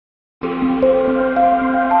The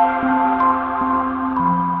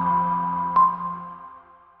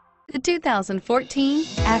 2014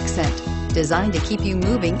 Accent. Designed to keep you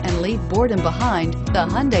moving and leave boredom behind, the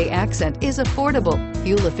Hyundai Accent is affordable,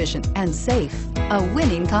 fuel-efficient, and safe. A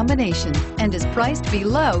winning combination, and is priced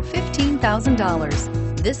below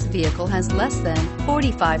 $15,000. This vehicle has less than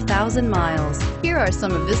 45,000 miles. Here are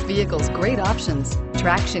some of this vehicle's great options: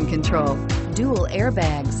 traction control, dual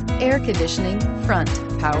airbags, air conditioning, front,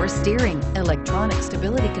 power steering, electronic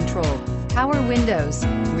stability control, power windows,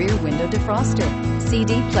 rear window defroster,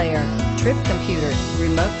 CD player, trip computer,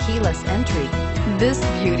 remote keyless entry. This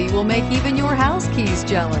beauty will make even your house keys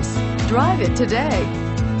jealous. Drive it today.